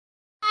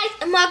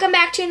and welcome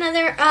back to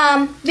another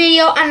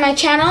video on my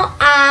channel.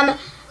 I'm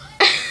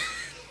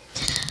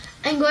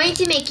going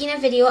to be making a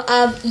video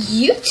of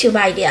YouTube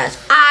ideas.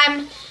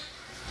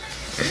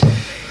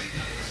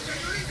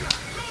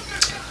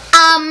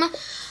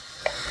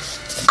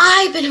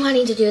 I've been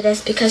wanting to do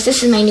this because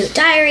this is my new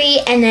diary,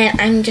 and then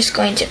I'm just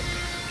going to...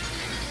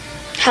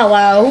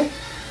 Hello?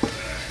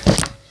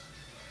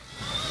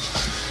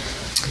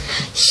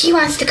 She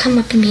wants to come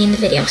up and be in the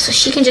video, so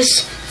she can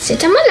just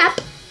sit on my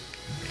lap.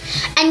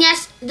 And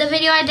yes, the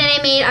video that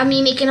I made of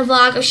me making a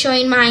vlog of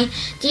showing my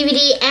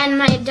DVD and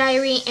my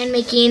diary and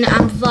making a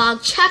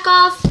vlog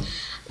check-off,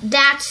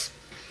 that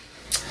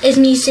is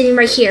me sitting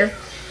right here.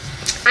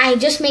 I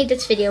just made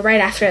this video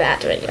right after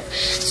that video.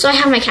 So I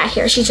have my cat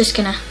here. She's just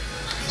gonna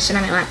sit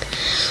on my lap.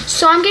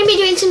 So I'm gonna be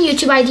doing some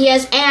YouTube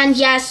ideas, and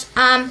yes,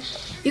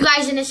 you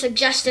guys didn't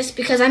suggest this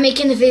because I'm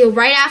making the video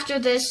right after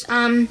this.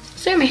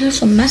 Sorry, my hair's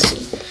so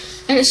messy.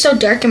 And it's so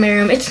dark in my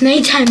room. It's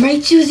nighttime,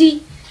 right,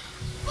 Susie?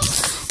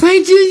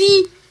 Right,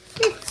 Susie?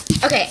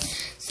 Okay,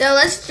 so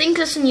let's think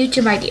of some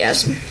YouTube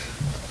ideas.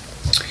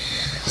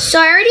 So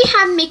I already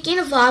have making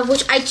a vlog,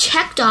 which I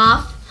checked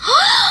off.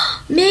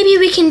 Maybe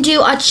we can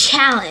do a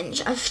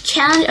challenge of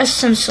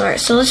some sort.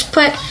 So let's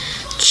put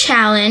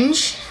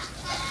challenge.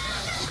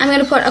 I'm going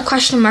to put a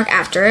question mark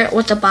after it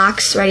with the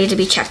box ready to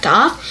be checked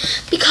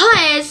off,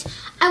 because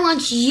I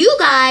want you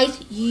guys,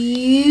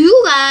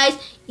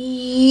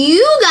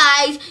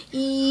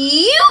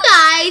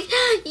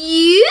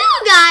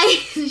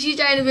 she's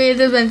trying to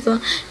figure the pencil.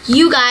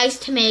 You guys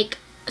to make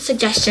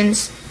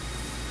suggestions.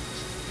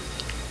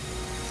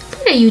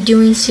 What are you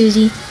doing,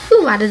 Susie?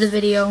 Move out of the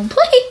video,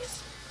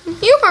 please.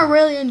 You are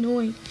really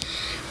annoying.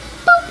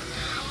 Boop.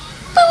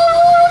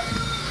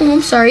 Boop. Oh,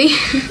 I'm sorry.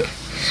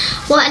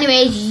 Well,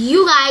 anyways,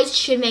 you guys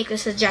should make the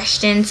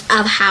suggestions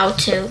of how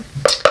to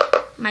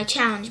my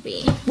challenge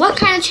be. What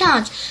kind of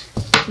challenge?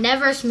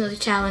 Never a smoothie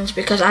challenge,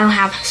 because I don't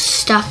have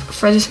stuff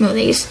for the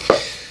smoothies.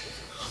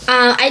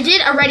 I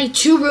did already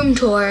 2 room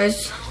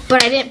tours,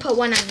 but I didn't put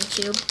one on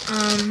YouTube.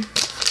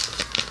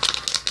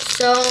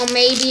 So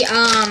maybe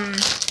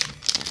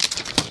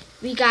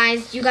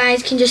you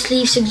guys can just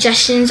leave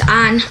suggestions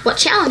on what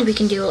challenge we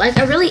can do, like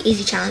a really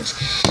easy challenge.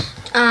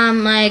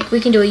 Like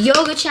we can do a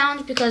yoga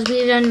challenge, because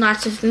we've done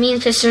me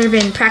and sister have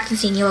been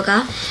practicing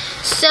yoga.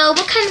 So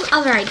what kind of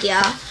other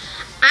idea?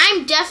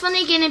 I'm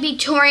definitely going to be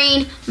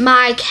touring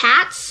my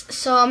cats.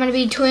 So I'm going to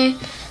be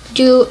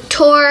do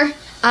tour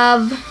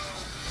of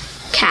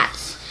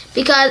cats,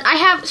 because I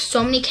have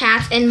so many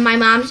cats in my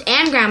mom's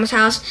and grandma's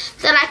house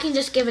that I can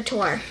just give a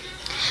tour.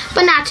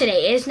 But not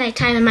today. It is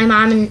nighttime, and my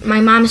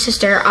mom and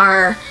sister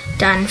are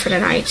done for the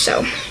night.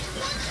 So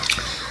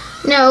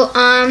no,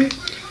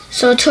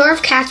 so a tour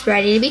of cats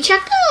ready to be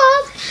checked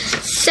off.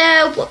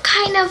 So what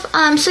kind of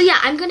so yeah,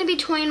 I'm going to be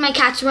touring my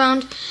cats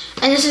around,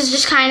 and this is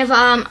just kind of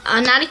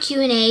not a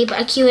Q&A, but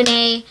a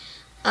Q&A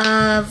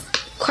of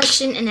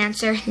question and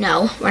answer.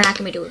 No, we're not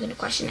going to be doing a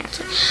question and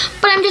answer,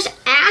 but I'm just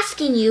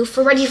asking you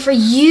ready for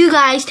you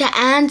guys to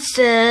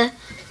answer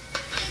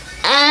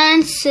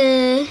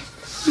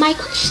my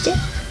question.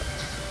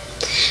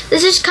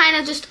 This is kind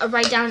of just a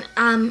write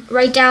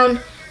down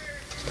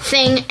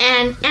thing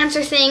and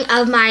answer thing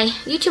of my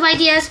YouTube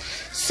ideas.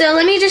 So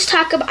let me just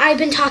talk about, I've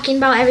been talking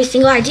about every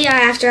single idea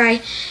after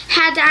I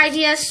had the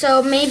idea,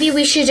 so maybe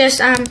we should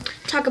just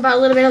talk about a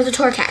little bit of the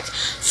tour cats.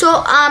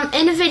 So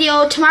in a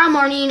video tomorrow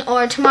morning,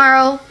 or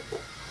tomorrow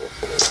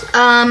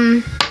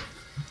in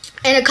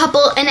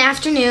the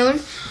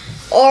afternoon,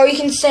 or you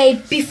can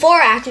say before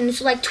afternoon,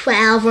 so like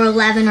 12 or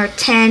 11 or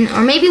 10,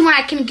 or maybe when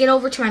I can get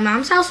over to my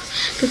mom's house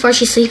before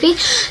she's sleeping.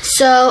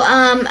 So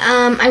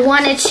I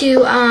wanted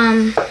to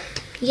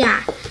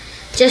yeah,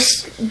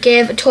 just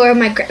give a tour of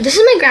my this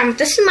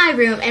is my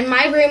room, and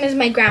my room is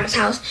my grandma's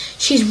house.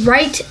 She's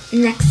right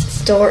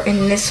next door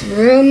in this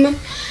room,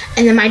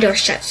 and then my door's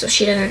shut, so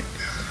she doesn't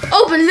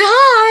open it.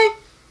 Hi!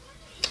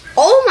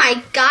 Oh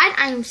my god,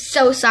 I'm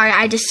so sorry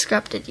I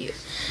disrupted you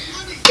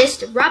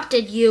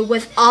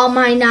with all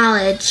my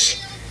knowledge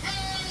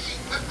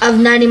of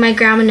letting my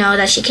grandma know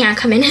that she can't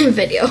come in a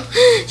video.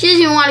 She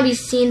doesn't even want to be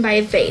seen by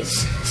a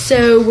face.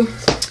 So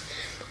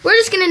we're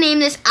just gonna name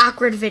this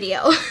awkward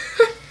video.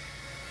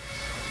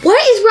 What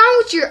is wrong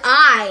with your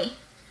eye?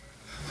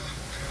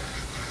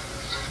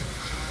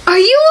 Are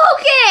you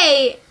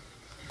okay?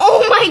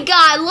 Oh my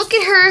god, look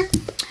at her.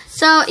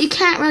 So you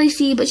can't really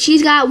see, but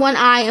she's got one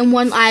eye, and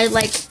one eye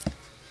like...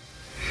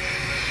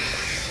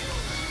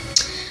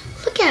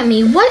 Look at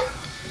me. What?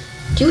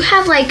 Do you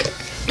have like...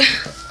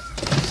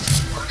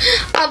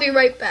 I'll be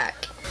right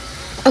back.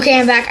 Okay,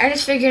 I'm back. I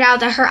just figured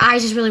out that her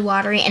eyes is really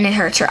watery and it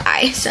hurts her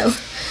eye, so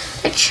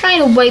I tried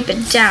to wipe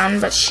it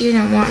down, but she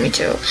didn't want me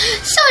to.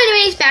 So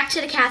anyways, back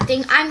to the cat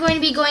thing. I'm going to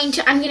be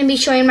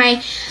showing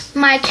my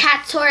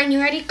cat tour, and you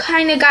already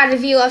kind of got a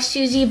view of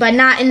Susie, but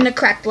not in the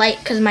correct light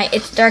because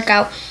it's dark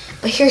out.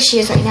 But here she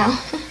is right now.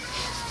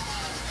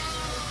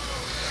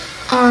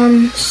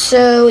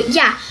 So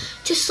yeah,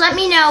 just let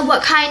me know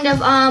what kind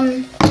of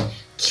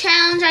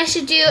challenge I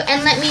should do,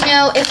 and let me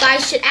know if I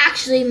should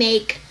actually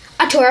make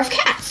a tour of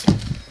cats.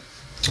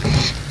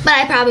 But but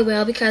I probably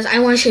will because I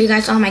want to show you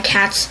guys all my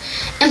cats.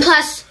 And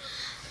plus,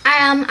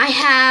 I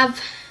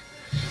have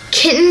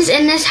kittens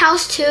in this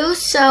house too,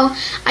 so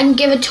I can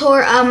give a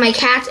tour of my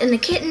cats and the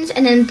kittens,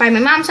 and then by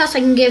my mom's house I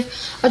can give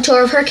a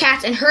tour of her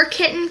cats and her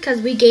kitten because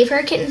we gave her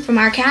a kitten from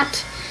our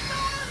cat.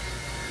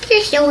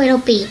 You're still a little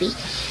baby,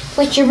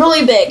 but you're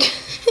really big.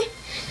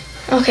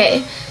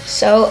 Okay,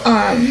 so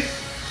I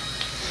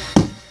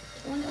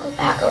want to go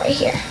back right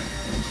here.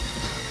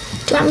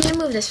 Do you want me to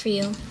move this for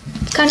you?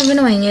 It's kind of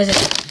annoying, isn't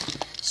it?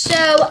 So,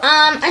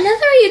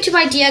 another YouTube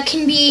idea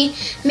can be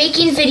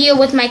making video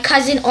with my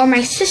cousin or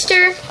my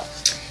sister.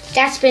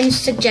 That's been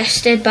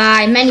suggested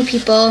by many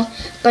people,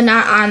 but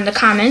not on the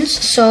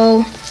comments.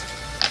 So,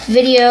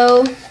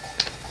 video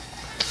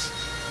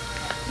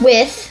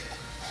with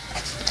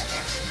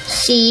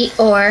C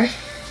or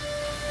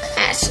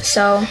S.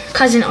 So,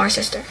 cousin or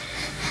sister.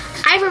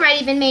 I've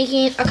already been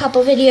making a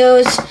couple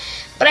videos,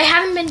 but I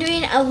haven't been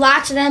doing a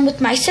lot of them with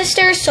my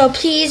sister. So,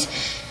 please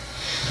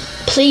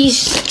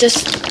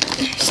just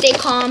stay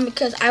calm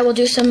because I will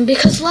do some,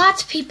 because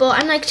lots of people,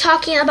 I'm like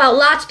talking about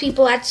lots of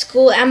people at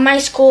school, at my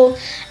school,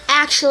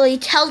 actually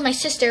tells my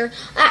sister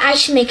that I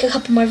should make a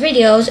couple more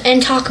videos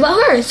and talk about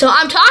her. So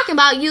I'm talking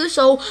about you,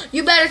 so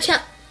you better tell.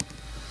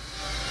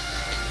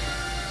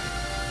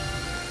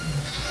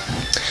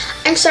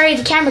 I'm sorry,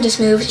 the camera just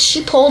moved.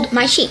 She pulled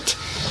my sheet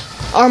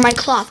or my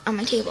cloth on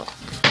my table.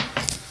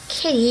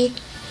 Kitty,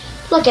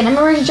 look at, I'm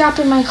already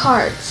dropping my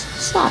cards.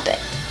 Stop it.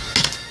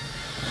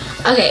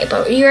 Okay,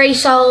 but you already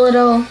saw a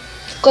little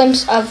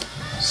glimpse of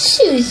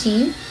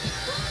Susie.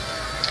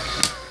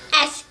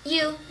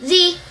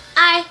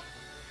 S-U-Z-I.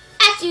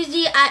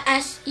 S-U-Z-I.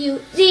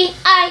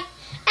 S-U-Z-I.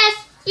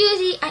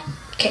 S-U-Z-I.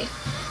 Okay,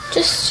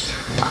 just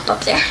pop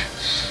up there.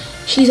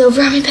 She's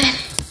over on my bed.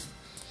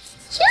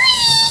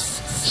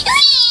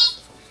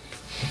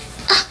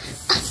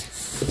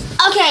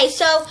 Okay,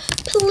 so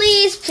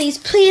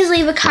please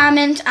leave a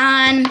comment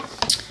on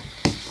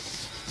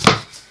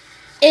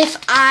if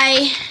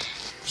I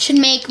should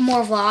make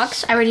more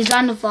vlogs. I already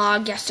done the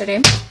vlog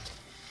yesterday.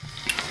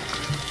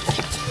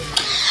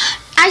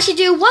 I should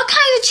do, what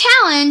kind of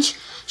challenge?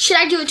 Should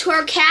I do a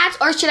tour of cats,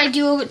 or should I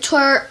do a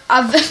tour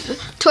of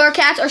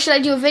cats, or should I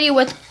do a video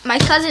with my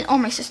cousin or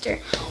my sister,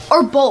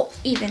 or both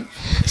even?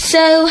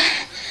 So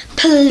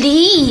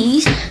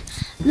please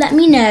let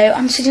me know.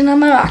 I'm sitting on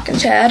my rocking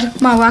chair,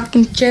 my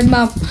rocking chair.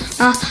 I've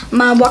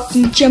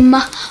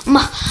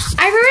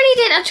already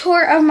did a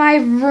tour of my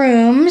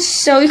room,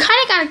 so you kind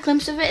of got a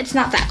glimpse of it. It's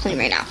not that clean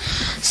right now.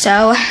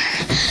 So,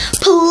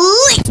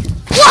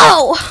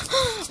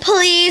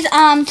 please,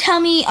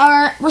 tell me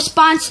our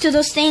response to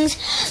those things.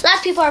 Lots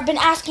of people have been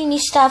asking me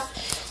stuff,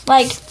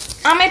 like,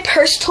 on my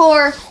purse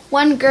tour,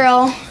 one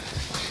girl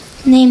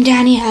named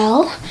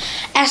Danielle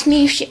asked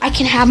me if she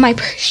can have my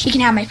purse.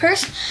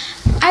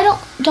 I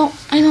don't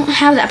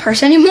have that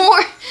purse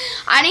anymore.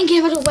 I didn't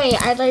give it away.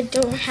 I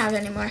don't have it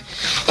anymore.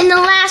 And the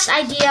last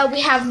idea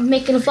we have,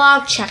 making a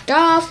vlog, checked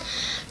off.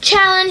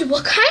 Challenge.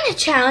 What kind of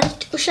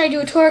challenge? Should I do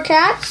a tour of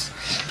cats?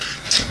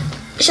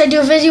 Should I do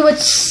a video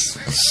with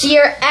C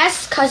or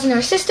S, cousin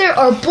or sister,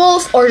 or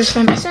both, or just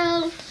by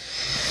myself?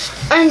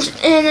 And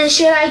then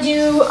should I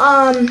do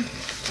a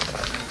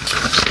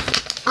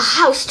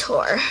house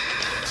tour?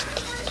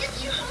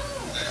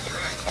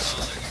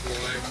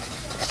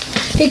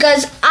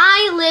 Because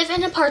I live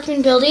in an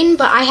apartment building,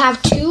 but I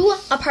have 2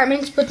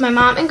 apartments with my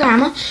mom and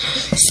grandma.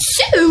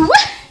 So,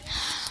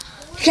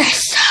 yes.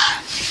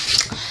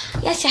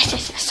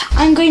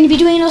 I'm going to be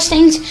doing those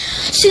things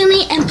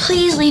soonly, and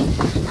please leave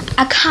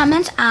a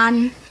comment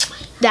on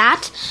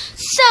that.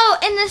 So,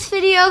 in this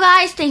video,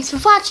 guys, thanks for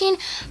watching.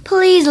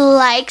 Please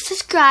like,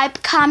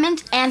 subscribe,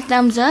 comment, and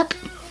thumbs up.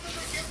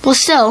 Well,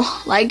 still,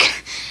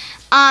 like,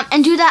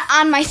 and do that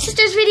on my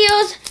sister's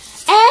videos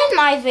and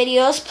my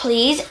videos,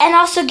 please. And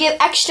also give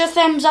extra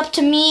thumbs up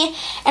to me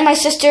and my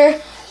sister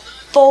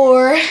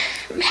for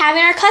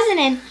having our cousin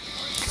in.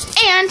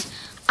 And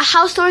a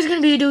house tour is going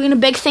to be doing a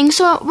big thing,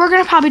 so we're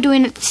going to probably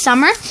doing it this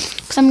summer,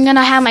 because I'm going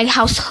to have my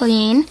house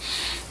clean.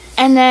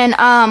 And then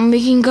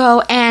we can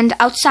go and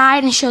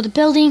outside and show the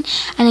building,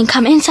 and then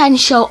come inside and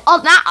show,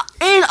 not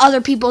in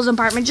other people's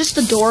apartment, just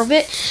the door of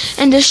it,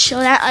 and just show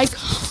that, like,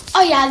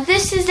 oh yeah,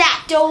 this is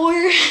that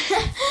door.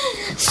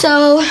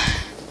 So,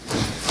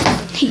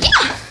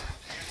 yeah.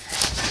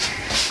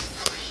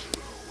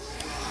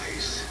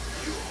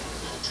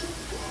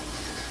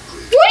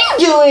 What are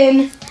you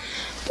doing?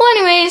 Well,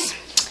 anyways,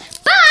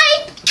 bye.